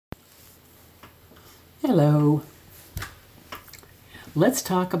Hello. Let's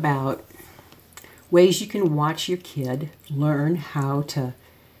talk about ways you can watch your kid learn how to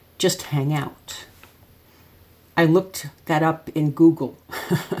just hang out. I looked that up in Google,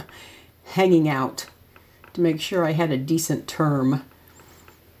 hanging out, to make sure I had a decent term.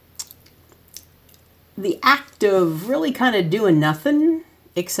 The act of really kind of doing nothing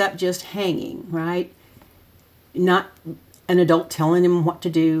except just hanging, right? Not an adult telling him what to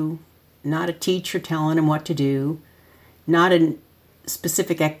do, not a teacher telling him what to do, not a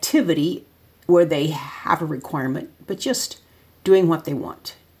specific activity where they have a requirement, but just doing what they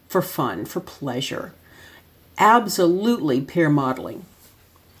want for fun, for pleasure. Absolutely peer modeling.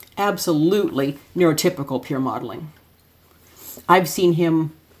 Absolutely neurotypical peer modeling. I've seen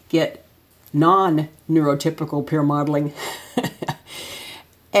him get non-neurotypical peer modeling.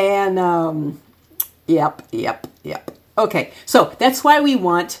 And yep. Okay, so that's why we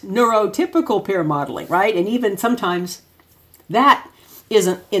want neurotypical peer modeling, right? And even sometimes that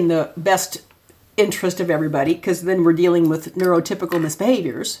isn't in the best interest of everybody, because then we're dealing with neurotypical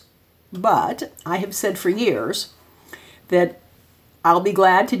misbehaviors. But I have said for years that I'll be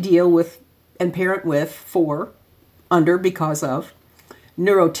glad to deal with and parent with because of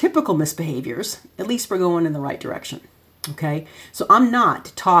neurotypical misbehaviors. At least we're going in the right direction. Okay, so I'm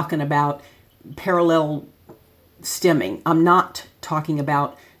not talking about parallel stimming. I'm not talking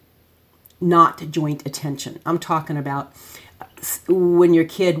about not joint attention. I'm talking about when your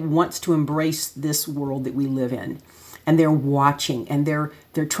kid wants to embrace this world that we live in, and they're watching, and they're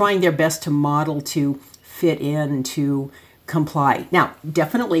trying their best to model, to fit in, to comply. Now,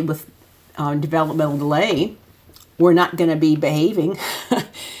 definitely with developmental delay, we're not going to be behaving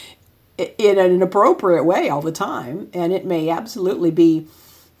in an appropriate way all the time, and it may absolutely be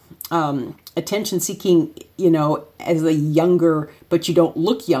attention seeking, as a younger, but you don't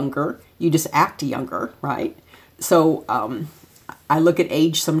look younger, you just act younger, right? So I look at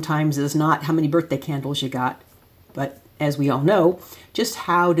age sometimes as not how many birthday candles you got, but as we all know, just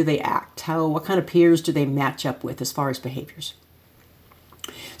how do they act? What kind of peers do they match up with as far as behaviors?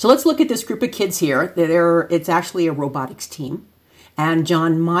 So let's look at this group of kids here. It's actually a robotics team, and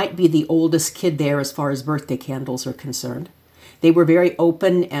John might be the oldest kid there as far as birthday candles are concerned. They were very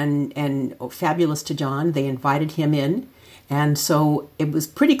open and fabulous to John. They invited him in, and so it was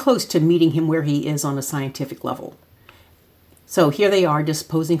pretty close to meeting him where he is on a scientific level. So here they are, just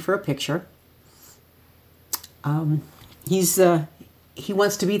posing for a picture. He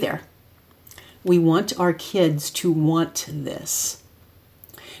wants to be there. We want our kids to want this.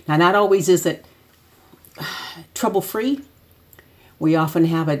 Now, not always is it trouble-free. We often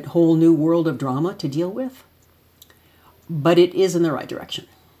have a whole new world of drama to deal with. But it is in the right direction.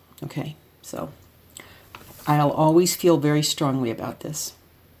 Okay, so I'll always feel very strongly about this.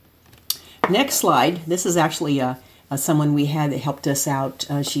 Next slide. This is actually someone we had that helped us out.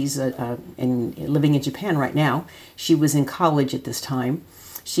 She's living in Japan right now. She was in college at this time.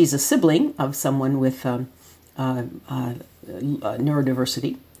 She's a sibling of someone with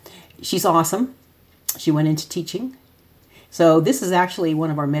neurodiversity. She's awesome. She went into teaching. So this is actually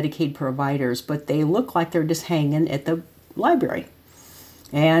one of our Medicaid providers, but they look like they're just hanging at the library.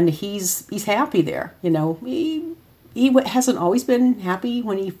 And he's happy there. He hasn't always been happy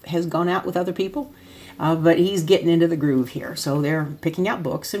when he has gone out with other people, but he's getting into the groove here. So they're picking out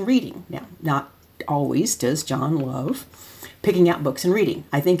books and reading. Now, not always does John love picking out books and reading.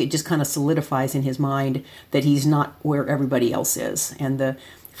 I think it just kind of solidifies in his mind that he's not where everybody else is. And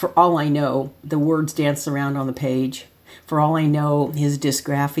for all I know, the words dance around on the page. For all I know, his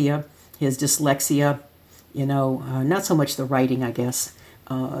dysgraphia, his dyslexia, not so much the writing, I guess,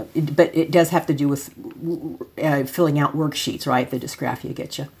 but it does have to do with filling out worksheets, right? The dysgraphia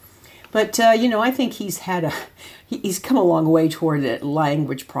gets you. But, I think he's come a long way toward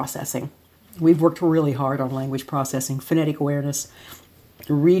language processing. We've worked really hard on language processing, phonetic awareness,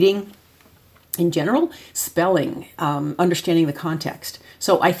 reading in general, spelling, understanding the context.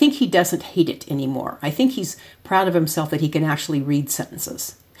 So I think he doesn't hate it anymore. I think he's proud of himself that he can actually read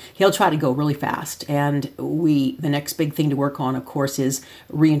sentences. He'll try to go really fast. And the next big thing to work on, of course, is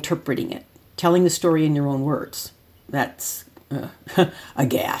reinterpreting it, telling the story in your own words. That's a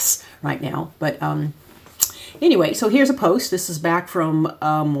gas right now. But anyway, so here's a post. This is back from,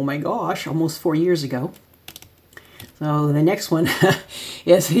 oh my gosh, almost 4 years ago. So the next one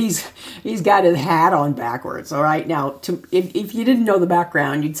is he's got his hat on backwards. All right. Now, if you didn't know the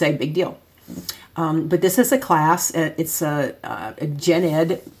background, you'd say big deal. But this is a class. It's a Gen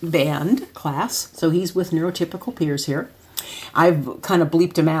Ed band class. So he's with neurotypical peers here. I've kind of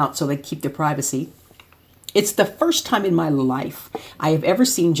bleeped him out so they keep their privacy. It's the first time in my life I have ever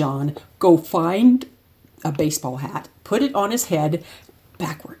seen John go find a baseball hat, put it on his head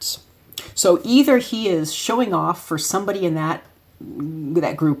backwards. So either he is showing off for somebody in that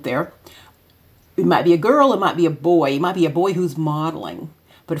group there. It might be a girl, it might be a boy, it might be a boy who's modeling.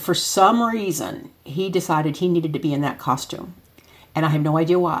 But for some reason, he decided he needed to be in that costume. And I have no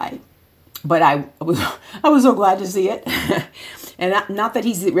idea why. But I was so glad to see it. And not that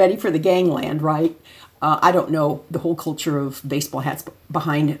he's ready for the gangland, right? I don't know the whole culture of baseball hats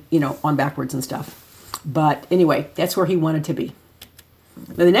behind, on backwards and stuff. But anyway, that's where he wanted to be.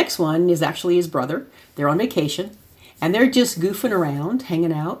 Now, the next one is actually his brother. They're on vacation, and they're just goofing around,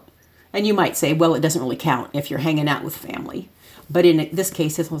 hanging out. And you might say, well, it doesn't really count if you're hanging out with family. But in this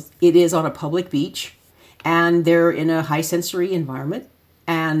case, it is on a public beach, and they're in a high sensory environment.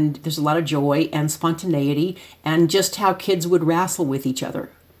 And there's a lot of joy and spontaneity and just how kids would wrestle with each other.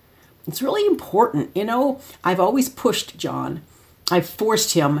 It's really important. I've always pushed John. I've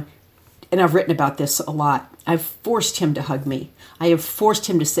forced him, and I've written about this a lot. I've forced him to hug me. I have forced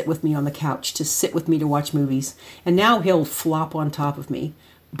him to sit with me on the couch, to sit with me to watch movies. And now he'll flop on top of me.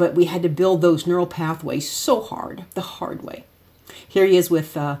 But we had to build those neural pathways so hard, the hard way. Here he is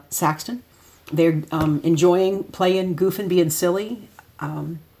with Saxton. They're enjoying, playing, goofing, being silly.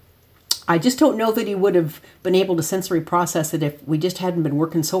 I just don't know that he would have been able to sensory process it if we just hadn't been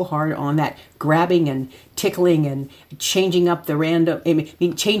working so hard on that grabbing and tickling and changing up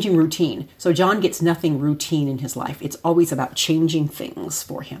the changing routine. So John gets nothing routine in his life. It's always about changing things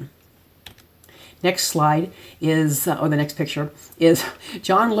for him. Next slide is, or the next picture, is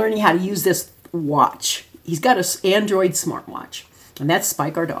John learning how to use this watch. He's got an Android smartwatch, and that's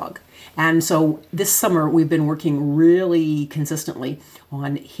Spike, our dog. And so this summer, we've been working really consistently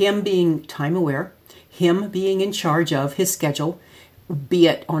on him being time aware, him being in charge of his schedule, be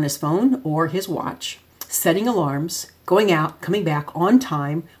it on his phone or his watch, setting alarms, going out, coming back on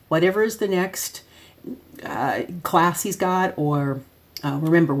time, whatever is the next class he's got, or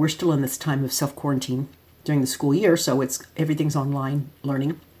remember, we're still in this time of self-quarantine during the school year, so everything's online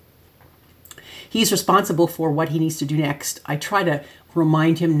learning. He's responsible for what he needs to do next. I try to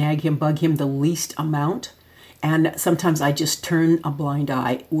remind him, nag him, bug him the least amount. And sometimes I just turn a blind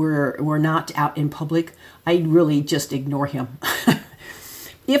eye. We're not out in public. I really just ignore him.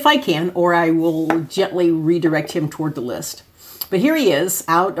 If I can, or I will gently redirect him toward the list. But here he is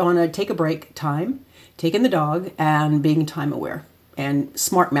out on a take a break time, taking the dog and being time aware and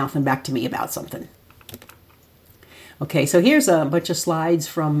smart mouthing back to me about something. Okay, so here's a bunch of slides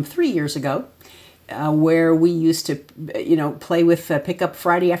from 3 years ago. Where we used to, play with pick up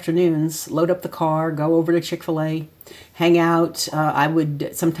Friday afternoons, load up the car, go over to Chick-fil-A, hang out.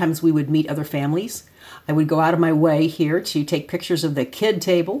 Sometimes we would meet other families. I would go out of my way here to take pictures of the kid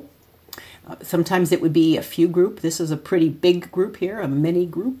table. Sometimes it would be a few group. This is a pretty big group here, a mini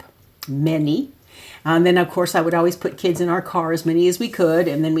group, many. And then, of course, I would always put kids in our car, as many as we could,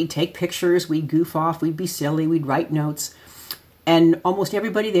 and then we'd take pictures, we'd goof off, we'd be silly, we'd write notes. And almost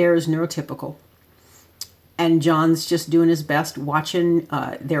everybody there is neurotypical. And John's just doing his best, watching,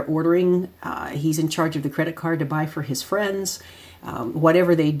 they're ordering. He's in charge of the credit card to buy for his friends.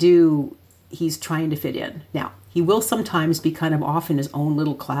 Whatever they do, he's trying to fit in. Now, he will sometimes be kind of off in his own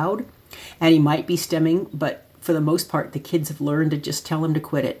little cloud, and he might be stemming, but for the most part, the kids have learned to just tell him to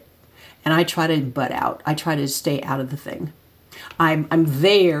quit it. And I try to butt out. I try to stay out of the thing. I'm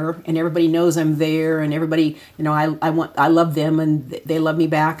there, and everybody knows I'm there, and everybody, I love them, and they love me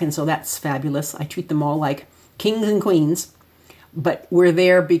back, and so that's fabulous. I treat them all like kings and queens, but we're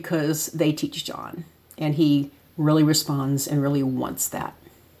there because they teach John, and he really responds and really wants that.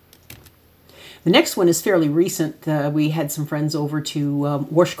 The next one is fairly recent. We had some friends over to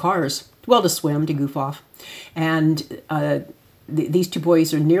wash cars, to swim, to goof off, and these two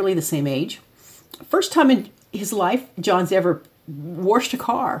boys are nearly the same age. First time in his life John's ever washed a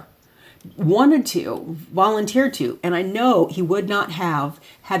car, wanted to, volunteered to, and I know he would not have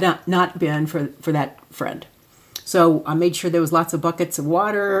had not been for that friend. So I made sure there was lots of buckets of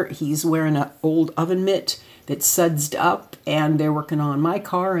water. He's wearing an old oven mitt that's sudsed up, and they're working on my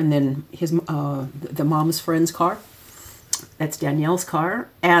car and then the mom's friend's car. That's Danielle's car,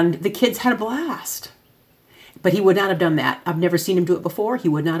 and the kids had a blast. But he would not have done that. I've never seen him do it before. He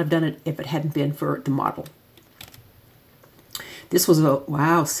would not have done it if it hadn't been for the model. This was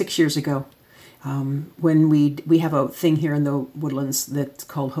 6 years ago, when we have a thing here in the Woodlands that's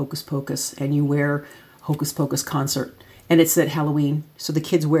called Hocus Pocus, and you wear Hocus Pocus concert, and it's at Halloween. So the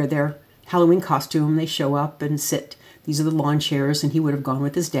kids wear their Halloween costume. They show up and sit. These are the lawn chairs, and he would have gone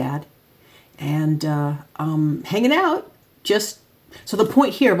with his dad, and hanging out. So the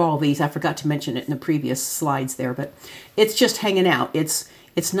point here of all of these, I forgot to mention it in the previous slides there, but it's just hanging out. It's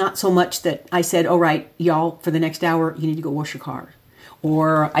It's not so much that I said, all right, y'all, for the next hour, you need to go wash your car.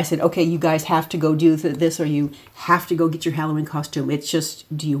 Or I said, okay, you guys have to go do this, or you have to go get your Halloween costume. It's just,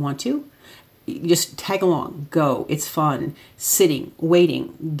 do you want to? You just tag along, go. It's fun. Sitting,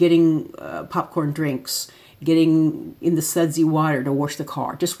 waiting, getting popcorn drinks, getting in the sudsy water to wash the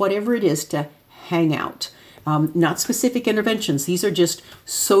car. Just whatever it is to hang out. Not specific interventions. These are just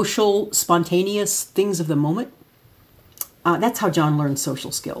social, spontaneous things of the moment. That's how John learns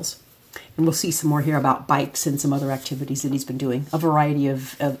social skills. And we'll see some more here about bikes and some other activities that he's been doing, a variety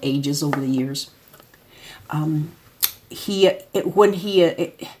of ages over the years.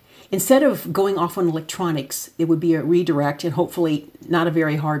 Instead of going off on electronics, it would be a redirect, and hopefully not a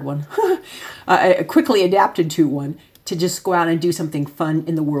very hard one, a quickly adapted to one, to just go out and do something fun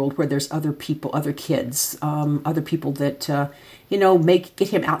in the world where there's other people, other kids, other people that, get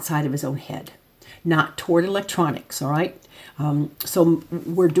him outside of his own head, not toward electronics, all right? So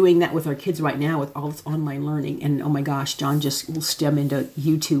we're doing that with our kids right now with all this online learning. And oh my gosh, John just will stem into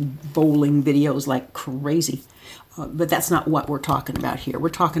YouTube bowling videos like crazy. But that's not what we're talking about here. We're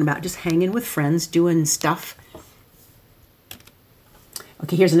talking about just hanging with friends, doing stuff.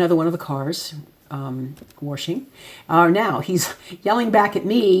 Okay, here's another one of the cars washing. Now he's yelling back at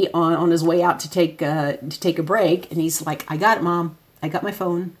me on his way out to take a break. And he's like, I got it, Mom. I got my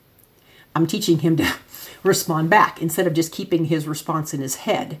phone. I'm teaching him to respond back instead of just keeping his response in his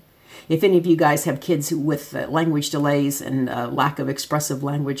head. If any of you guys have kids with language delays and lack of expressive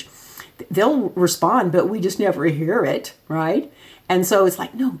language, they'll respond, but we just never hear it, right? And so it's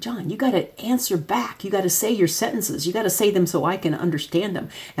like, no, John, you got to answer back. You got to say your sentences. You got to say them so I can understand them.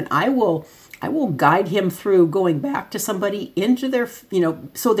 And I will guide him through going back to somebody into their,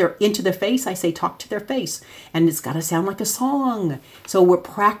 so they're into their face. I say, talk to their face. And it's got to sound like a song. So we're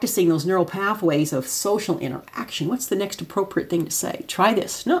practicing those neural pathways of social interaction. What's the next appropriate thing to say? Try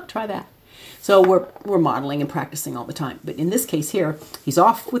this. No, try that. So we're modeling and practicing all the time. But in this case here, he's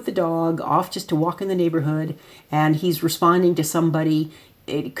off with the dog, off just to walk in the neighborhood, and he's responding to somebody.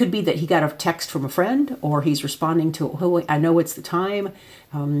 It could be that he got a text from a friend, or he's responding to, oh, I know it's the time.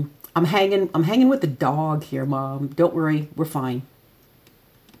 I'm hanging with the dog here, Mom. Don't worry, we're fine.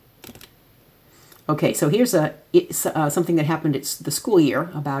 Okay, so here's something that happened at the school year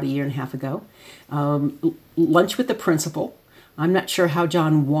about a year and a half ago. Lunch with the principal. I'm not sure how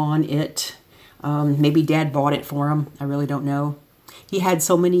John won it. Maybe Dad bought it for him. I really don't know. He had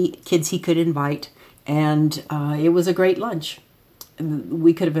so many kids he could invite, and it was a great lunch.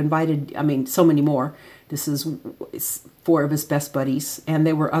 We could have invited, so many more. This is 4 of his best buddies, and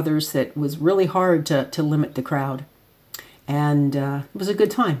there were others that was really hard to limit the crowd. And it was a good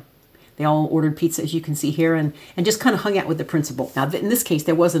time. They all ordered pizza, as you can see here, and just kind of hung out with the principal. Now, in this case,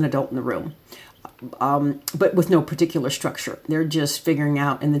 there was an adult in the room, but with no particular structure. They're just figuring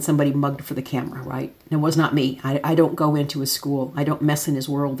out, and then somebody mugged for the camera, right? It was not me. I don't go into his school. I don't mess in his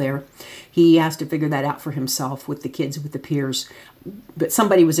world there. He has to figure that out for himself with the kids, with the peers. But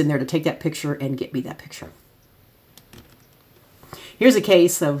somebody was in there to take that picture and get me that picture. Here's a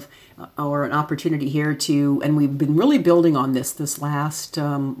case of, or an opportunity here and we've been really building on this last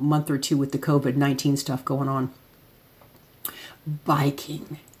month or two with the COVID-19 stuff going on.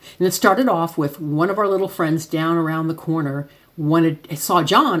 Biking. And it started off with one of our little friends down around the corner saw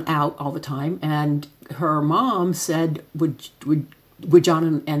John out all the time, and her mom said, would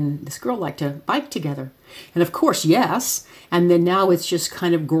John and this girl like to bike together? And of course, yes. And then now it's just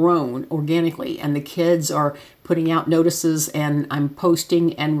kind of grown organically, and the kids are putting out notices, and I'm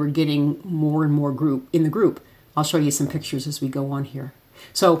posting, and we're getting more and more in the group. I'll show you some pictures as we go on here.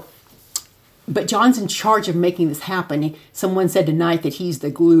 But John's in charge of making this happen. Someone said tonight that he's the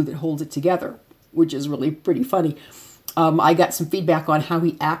glue that holds it together, which is really pretty funny. I got some feedback on how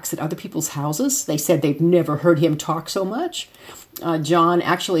he acts at other people's houses. They said they've never heard him talk so much. John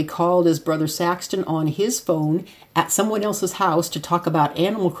actually called his brother Saxton on his phone at someone else's house to talk about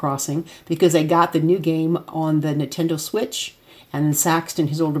Animal Crossing because they got the new game on the Nintendo Switch. And Saxton,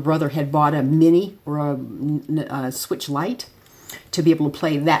 his older brother, had bought a mini or a Switch Lite to be able to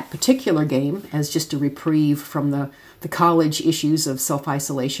play that particular game as just a reprieve from the college issues of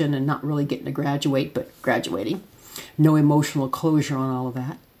self-isolation and not really getting to graduate, but graduating. No emotional closure on all of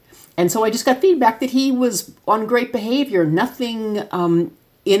that. And so I just got feedback that he was on great behavior, nothing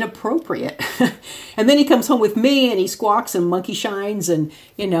inappropriate. And then he comes home with me and he squawks and monkey shines, and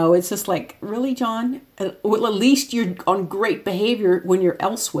it's just like, really, John? Well, at least you're on great behavior when you're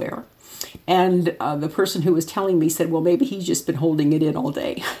elsewhere. And the person who was telling me said, well, maybe he's just been holding it in all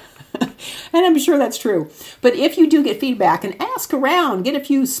day. And I'm sure that's true. But if you do get feedback, and ask around, get a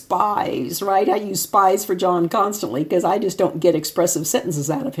few spies, right? I use spies for John constantly because I just don't get expressive sentences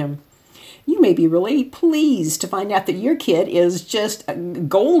out of him. You may be really pleased to find out that your kid is just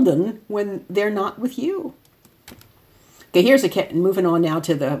golden when they're not with you. Okay, here's a kid. Moving on now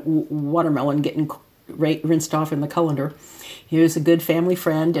to the watermelon getting rinsed off in the colander. Here's a good family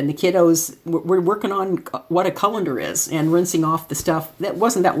friend, and the kiddos, we're working on what a colander is and rinsing off the stuff. That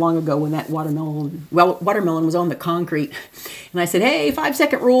wasn't that long ago when that watermelon was on the concrete. And I said, hey,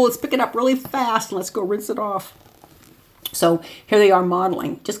 5-second rule, let's pick it up really fast and let's go rinse it off. So here they are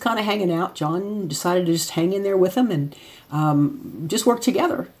modeling, just kind of hanging out. John decided to just hang in there with them and just work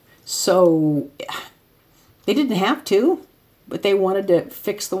together. So they didn't have to, but they wanted to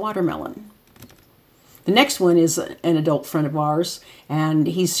fix the watermelon. The next one is an adult friend of ours, and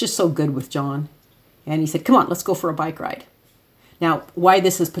he's just so good with John. And he said, come on, let's go for a bike ride. Now, why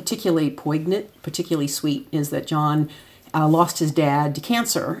this is particularly poignant, particularly sweet, is that John lost his dad to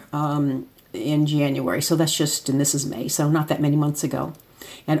cancer in January. So that's just, and this is May, so not that many months ago.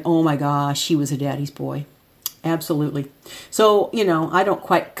 And oh my gosh, he was a daddy's boy. Absolutely. So, I don't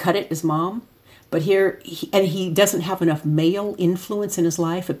quite cut it as mom. But here, he doesn't have enough male influence in his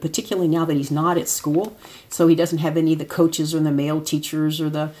life, particularly now that he's not at school. So he doesn't have any of the coaches or the male teachers or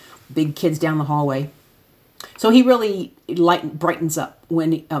the big kids down the hallway. So he really brightens up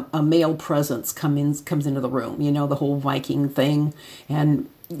when a male presence comes into the room, the whole Viking thing. And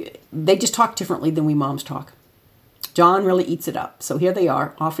they just talk differently than we moms talk. John really eats it up. So here they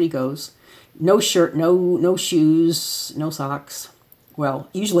are. Off he goes. No shirt, no shoes, no socks. Well,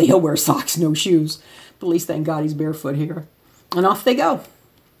 usually he'll wear socks, no shoes. But at least thank God he's barefoot here. And off they go.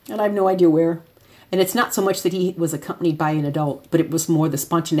 And I have no idea where. And it's not so much that he was accompanied by an adult, but it was more the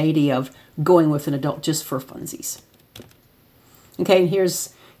spontaneity of going with an adult just for funsies. Okay, and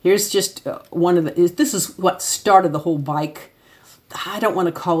here's just this is what started the whole bike. I don't want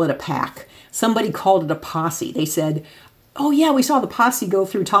to call it a pack. Somebody called it a posse. They said, oh yeah, we saw the posse go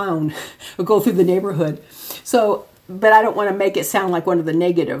through town, or go through the neighborhood. So, but I don't want to make it sound like one of the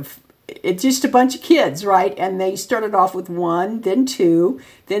negative. It's just a bunch of kids, right? And they started off with 1, then 2,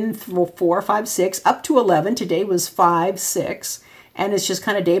 then 4, 5, 6, up to 11. Today was 5, 6. And it's just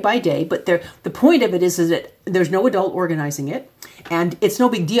kind of day by day. But the point of it is that there's no adult organizing it. And it's no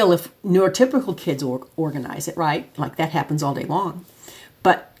big deal if neurotypical kids organize it, right? Like that happens all day long.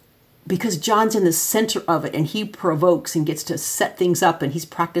 But because John's in the center of it and he provokes and gets to set things up and he's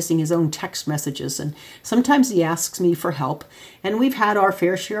practicing his own text messages. And sometimes he asks me for help. And we've had our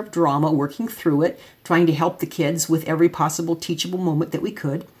fair share of drama working through it, trying to help the kids with every possible teachable moment that we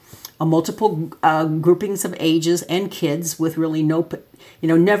could. Multiple groupings of ages and kids with really we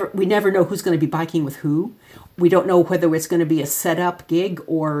never know who's going to be biking with who. We don't know whether it's going to be a setup gig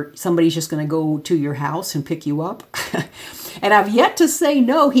or somebody's just going to go to your house and pick you up. And I've yet to say,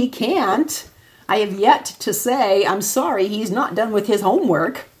 no, he can't. I have yet to say, I'm sorry, he's not done with his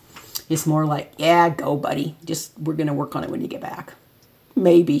homework. It's more like, yeah, go, buddy. We're going to work on it when you get back.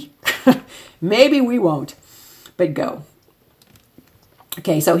 Maybe. Maybe we won't. But go.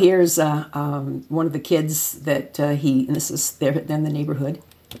 Okay, so here's one of the kids that and this is there in the neighborhood.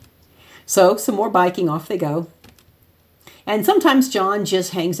 So some more biking, off they go. And sometimes John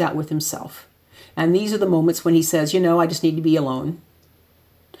just hangs out with himself. And these are the moments when he says, I just need to be alone.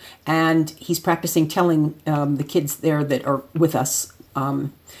 And he's practicing telling the kids there that are with us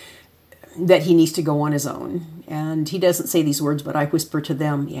that he needs to go on his own. And he doesn't say these words, but I whisper to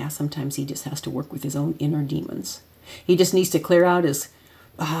them, yeah, sometimes he just has to work with his own inner demons. He just needs to clear out his,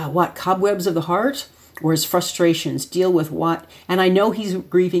 cobwebs of the heart or his frustrations, deal with what. And I know he's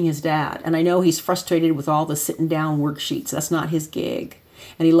grieving his dad. And I know he's frustrated with all the sitting down worksheets. That's not his gig.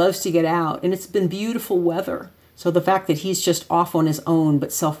 And he loves to get out. And it's been beautiful weather. So the fact that he's just off on his own,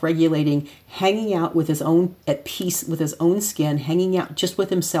 but self-regulating, hanging out with his own, at peace with his own skin, hanging out just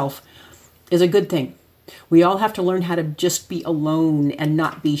with himself is a good thing. We all have to learn how to just be alone and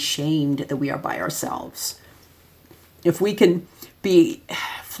not be shamed that we are by ourselves. If we can be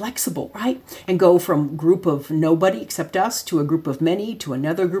flexible, right? And go from group of nobody except us to a group of many to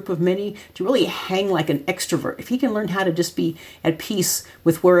another group of many to really hang like an extrovert. If he can learn how to just be at peace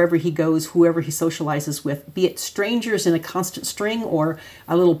with wherever he goes, whoever he socializes with, be it strangers in a constant string or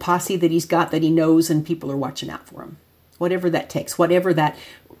a little posse that he's got that he knows and people are watching out for him. Whatever that takes, whatever that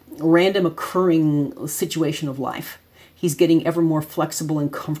random occurring situation of life, he's getting ever more flexible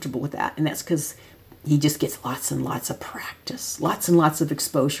and comfortable with that. And that's because he just gets lots and lots of practice, lots and lots of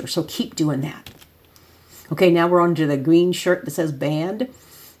exposure. So keep doing that. Okay, now we're on to the green shirt that says band.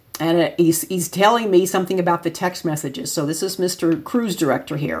 And he's telling me something about the text messages. So this is Mr. Cruise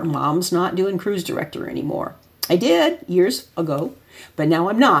Director here. Mom's not doing Cruise Director anymore. I did years ago, but now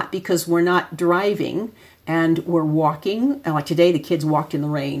I'm not because we're not driving and we're walking. And like today, the kids walked in the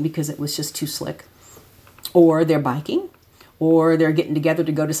rain because it was just too slick. Or they're biking, or they're getting together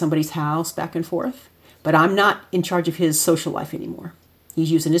to go to somebody's house back and forth. But I'm not in charge of his social life anymore. He's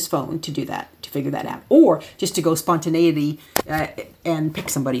using his phone to do that, to figure that out. Or just to go spontaneity and pick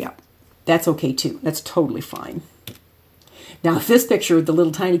somebody up. That's okay too. That's totally fine. Now, this picture of the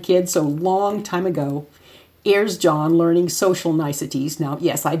little tiny kid, so long time ago, here's John learning social niceties. Now,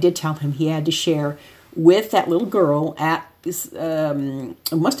 yes, I did tell him he had to share with that little girl at this, it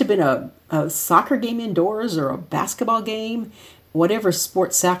must have been a soccer game indoors or a basketball game, whatever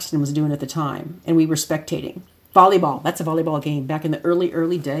sport Saxton was doing at the time. And we were spectating. Volleyball. That's a volleyball game back in the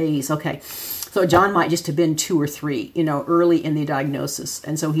early days. Okay. So John might just have been 2 or 3, early in the diagnosis.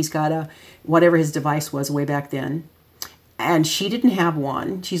 And so he's got whatever his device was way back then. And she didn't have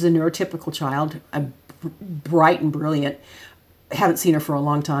one. She's a neurotypical child, bright and brilliant. Haven't seen her for a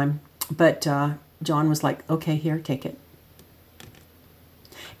long time. But John was like, okay, here, take it.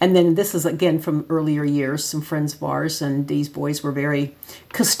 And then this is, again, from earlier years, some friends of ours. And these boys were very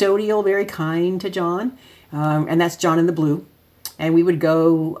custodial, very kind to John. And that's John in the blue. And we would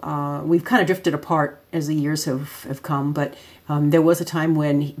go, we've kind of drifted apart as the years have come, but there was a time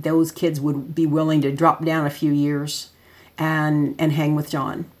when those kids would be willing to drop down a few years and hang with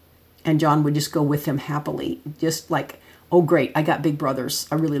John. And John would just go with them happily. Just like, oh, great, I got big brothers.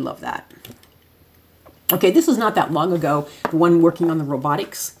 I really love that. Okay, this was not that long ago, the one working on the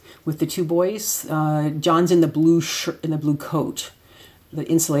robotics with the 2 boys. John's in the blue shirt, in the blue coat, the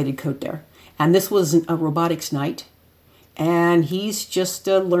insulated coat there. And this was a robotics night. And he's just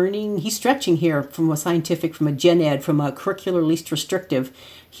learning, he's stretching here from a gen ed, from a curricular least restrictive.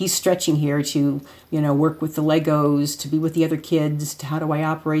 He's stretching here to, work with the Legos, to be with the other kids. To how do I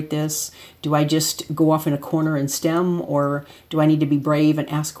operate this? Do I just go off in a corner in STEM, or do I need to be brave and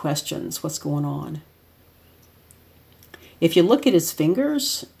ask questions? What's going on? If you look at his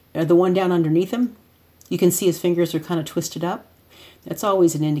fingers, the one down underneath him, you can see his fingers are kind of twisted up. That's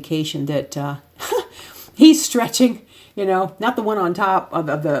always an indication that he's stretching, not the one on top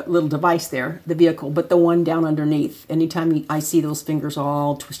of the little device there, the vehicle, but the one down underneath. Anytime I see those fingers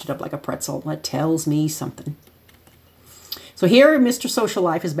all twisted up like a pretzel, that tells me something. So here, Mr. Social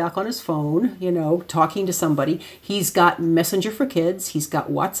Life is back on his phone, talking to somebody. He's got Messenger for Kids. He's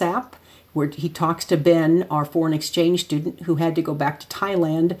got WhatsApp, where he talks to Ben, our foreign exchange student who had to go back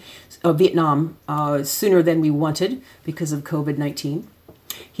to Vietnam, sooner than we wanted because of COVID-19.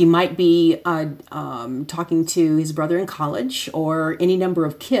 He might be talking to his brother in college or any number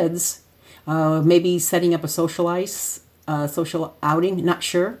of kids, maybe setting up a social outing, not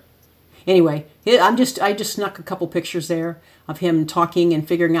sure. Anyway, I just snuck a couple pictures there of him talking and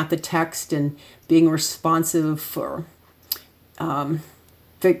figuring out the text and being responsive for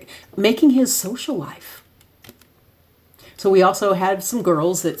making his social life. So we also had some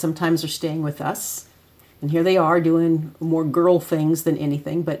girls that sometimes are staying with us. And here they are doing more girl things than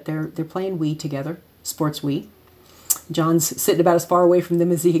anything, but they're playing Wii together, sports Wii. John's sitting about as far away from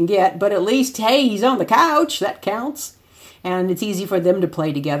them as he can get, but at least, hey, he's on the couch. That counts. And it's easy for them to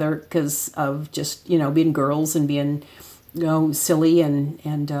play together because of just, being girls and being, silly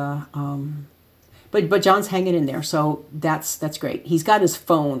but John's hanging in there, so that's great. He's got his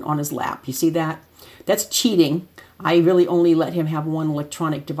phone on his lap. You see that? That's cheating. I really only let him have one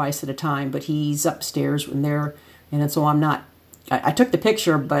electronic device at a time, but he's upstairs in there, and so I'm not. I took the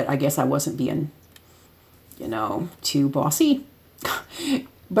picture, but I guess I wasn't being, too bossy.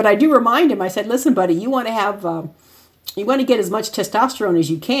 But I do remind him. I said, "Listen, buddy, you want to get as much testosterone as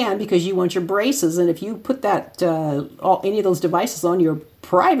you can because you want your braces, and if you put that any of those devices on your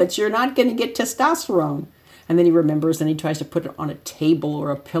privates, you're not going to get testosterone." And then he remembers, and he tries to put it on a table or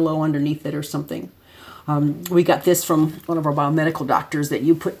a pillow underneath it or something. We got this from one of our biomedical doctors that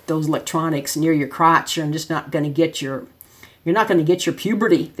you put those electronics near your crotch, you're just not going to get your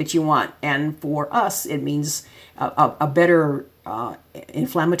puberty that you want. And for us, it means a better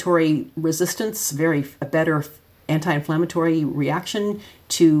inflammatory resistance, a better anti-inflammatory reaction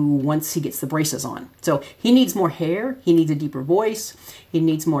to once he gets the braces on. So he needs more hair. He needs a deeper voice. He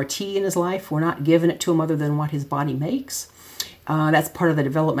needs more tea in his life. We're not giving it to him other than what his body makes. That's part of the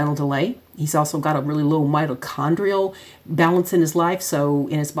developmental delay. He's also got a really low mitochondrial balance in his life. So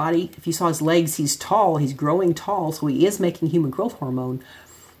in his body, if you saw his legs, he's tall. He's growing tall. So he is making human growth hormone.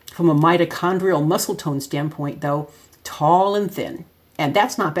 From a mitochondrial muscle tone standpoint, though, tall and thin. And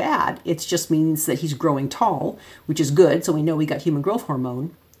that's not bad. It just means that he's growing tall, which is good. So we know we got human growth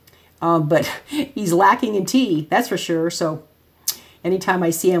hormone. but he's lacking in tea, that's for sure. So anytime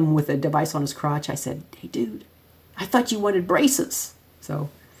I see him with a device on his crotch, I said, "Hey, dude, I thought you wanted braces." So,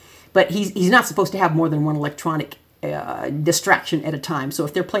 but he's not supposed to have more than one electronic distraction at a time. So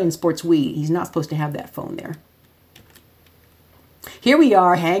if they're playing sports Wii, he's not supposed to have that phone there. Here we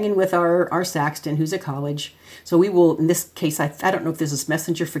are hanging with our Saxton, who's at college. So we will, in this case, I don't know if this is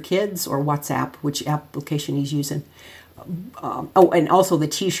Messenger for Kids or WhatsApp, which application he's using. And also the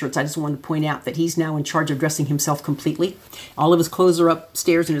T-shirts. I just wanted to point out that he's now in charge of dressing himself completely. All of his clothes are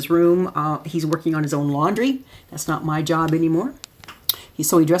upstairs in his room. He's working on his own laundry. That's not my job anymore.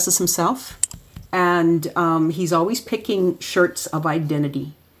 So he dresses himself. And he's always picking shirts of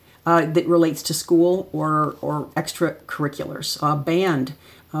identity that relates to school or extracurriculars. Band,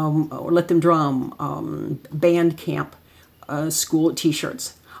 or Let Them Drum, band camp, school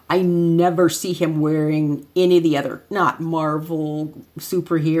T-shirts. I never see him wearing any of the other, not Marvel,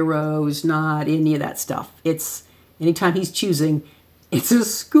 superheroes, not any of that stuff. It's, anytime he's choosing, it's a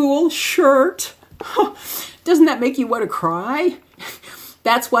school shirt. Doesn't that make you want to cry?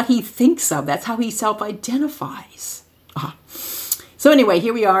 That's what he thinks of. That's how he self-identifies. So anyway,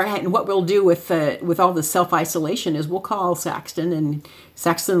 here we are, and what we'll do with all the self-isolation is we'll call Saxton, and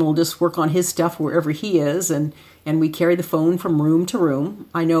Saxton will just work on his stuff wherever he is, and we carry the phone from room to room.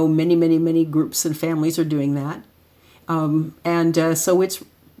 I know many groups and families are doing that. So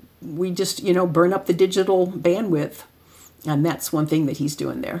we just, burn up the digital bandwidth, and that's one thing that he's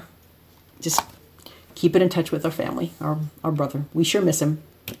doing there. Just keep it in touch with our family, our brother. We sure miss him.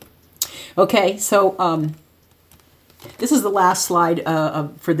 Okay, so this is the last slide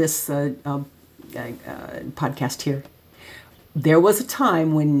for this podcast here. There was a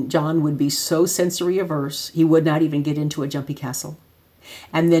time when John would be so sensory averse, he would not even get into a jumpy castle.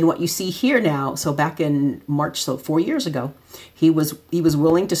 And then what you see here now, so back in March, so 4 years ago, he was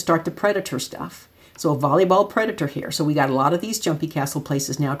willing to start the predator stuff. So a volleyball predator here. So we got a lot of these jumpy castle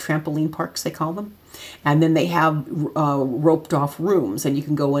places now, trampoline parks they call them. And then they have roped off rooms, and you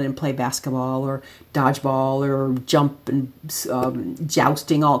can go in and play basketball or dodgeball or jump and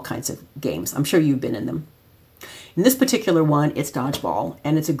jousting, all kinds of games. I'm sure you've been in them. In this particular one, it's dodgeball,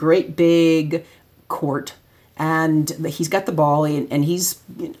 and it's a great big court, and he's got the ball, and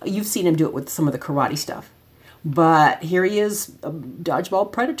you've seen him do it with some of the karate stuff. But here he is, a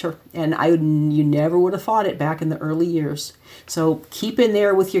dodgeball predator, and you never would have thought it back in the early years. So keep in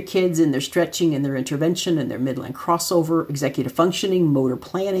there with your kids in their stretching and their intervention and their midline crossover, executive functioning, motor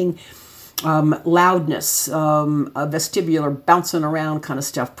planning, loudness, vestibular bouncing around kind of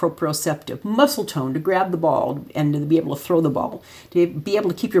stuff, proprioceptive, muscle tone to grab the ball and to be able to throw the ball, to be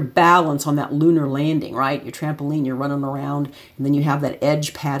able to keep your balance on that lunar landing, right? Your trampoline, you're running around, and then you have that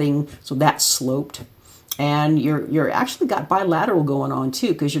edge padding, so that's sloped. And you're actually got bilateral going on too,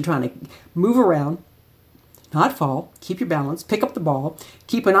 because you're trying to move around, not fall, keep your balance, pick up the ball,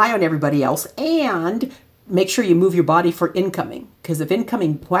 keep an eye on everybody else, and make sure you move your body for incoming. Because if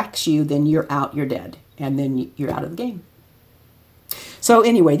incoming whacks you, then you're out, you're dead, and then you're out of the game. So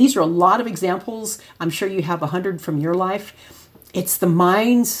anyway, these are a lot of examples. I'm sure you have 100 from your life. It's the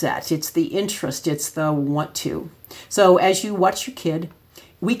mindset, it's the interest, it's the want to. So as you watch your kid,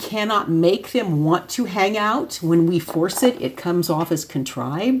 we cannot make them want to hang out. When we force it, it comes off as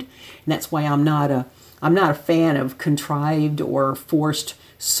contrived. And that's why I'm not a fan of contrived or forced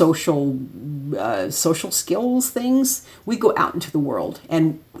social skills things. We go out into the world,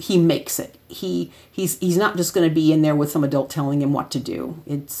 and he makes it. He's not just going to be in there with some adult telling him what to do.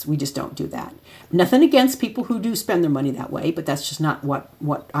 We just don't do that. Nothing against people who do spend their money that way, but that's just not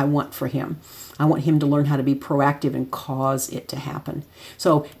what I want for him. I want him to learn how to be proactive and cause it to happen.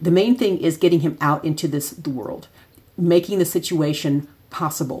 So the main thing is getting him out into the world, making the situation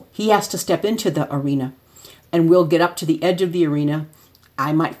possible. He has to step into the arena, and we'll get up to the edge of the arena.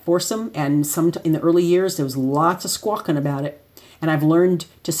 I might force him, and in the early years, there was lots of squawking about it. And I've learned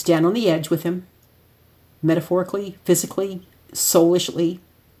to stand on the edge with him, metaphorically, physically, soulishly,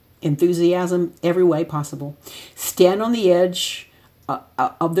 enthusiasm, every way possible. Stand on the edge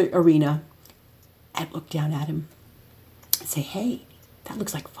of the arena and look down at him and say, "Hey, that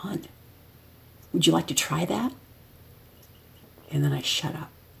looks like fun. Would you like to try that?" And then I shut up.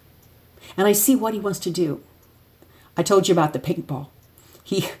 And I see what he wants to do. I told you about the paintball.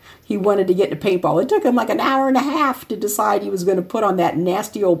 He wanted to get into paintball. It took him like an hour and a half to decide he was going to put on that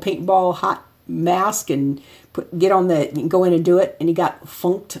nasty old paintball hot mask and go in and do it. And he got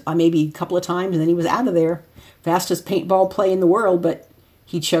funked maybe a couple of times, and then he was out of there. Fastest paintball play in the world, but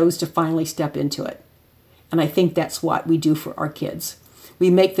he chose to finally step into it. And I think that's what we do for our kids. We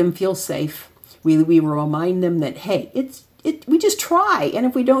make them feel safe. We remind them that, hey, We just try. And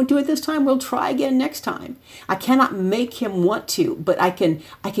if we don't do it this time, we'll try again next time. I cannot make him want to, but I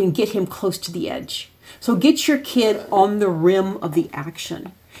can get him close to the edge. So get your kid on the rim of the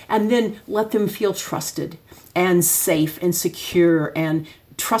action, and then let them feel trusted and safe and secure and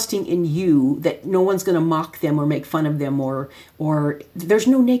trusting in you, that no one's going to mock them or make fun of them, or there's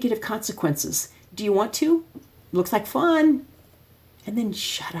no negative consequences. Do you want to? Looks like fun. And then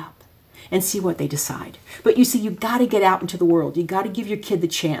shut up and see what they decide. But you see, you got to get out into the world. You got to give your kid the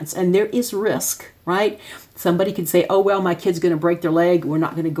chance. And there is risk, right? Somebody could say, oh, well, my kid's going to break their leg. We're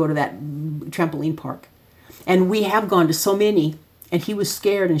not going to go to that trampoline park. And we have gone to so many, and he was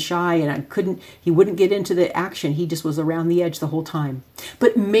scared and shy, and he wouldn't get into the action. He just was around the edge the whole time.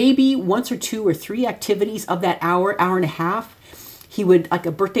 But maybe once or two or three activities of that hour and a half, he would, like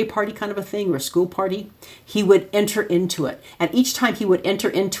a birthday party kind of a thing or a school party, he would enter into it. And each time he would enter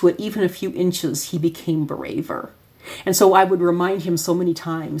into it, even a few inches, he became braver. And so I would remind him so many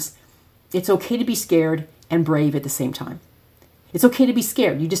times, it's okay to be scared and brave at the same time. It's okay to be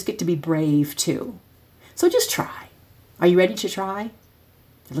scared. You just get to be brave too. So just try. Are you ready to try?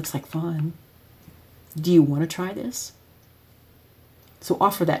 It looks like fun. Do you want to try this? So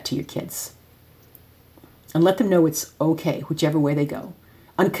offer that to your kids. And let them know it's okay, whichever way they go.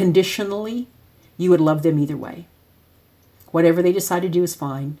 Unconditionally, you would love them either way. Whatever they decide to do is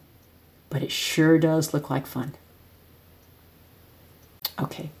fine, but it sure does look like fun.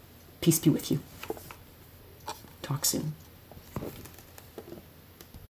 Okay, peace be with you. Talk soon.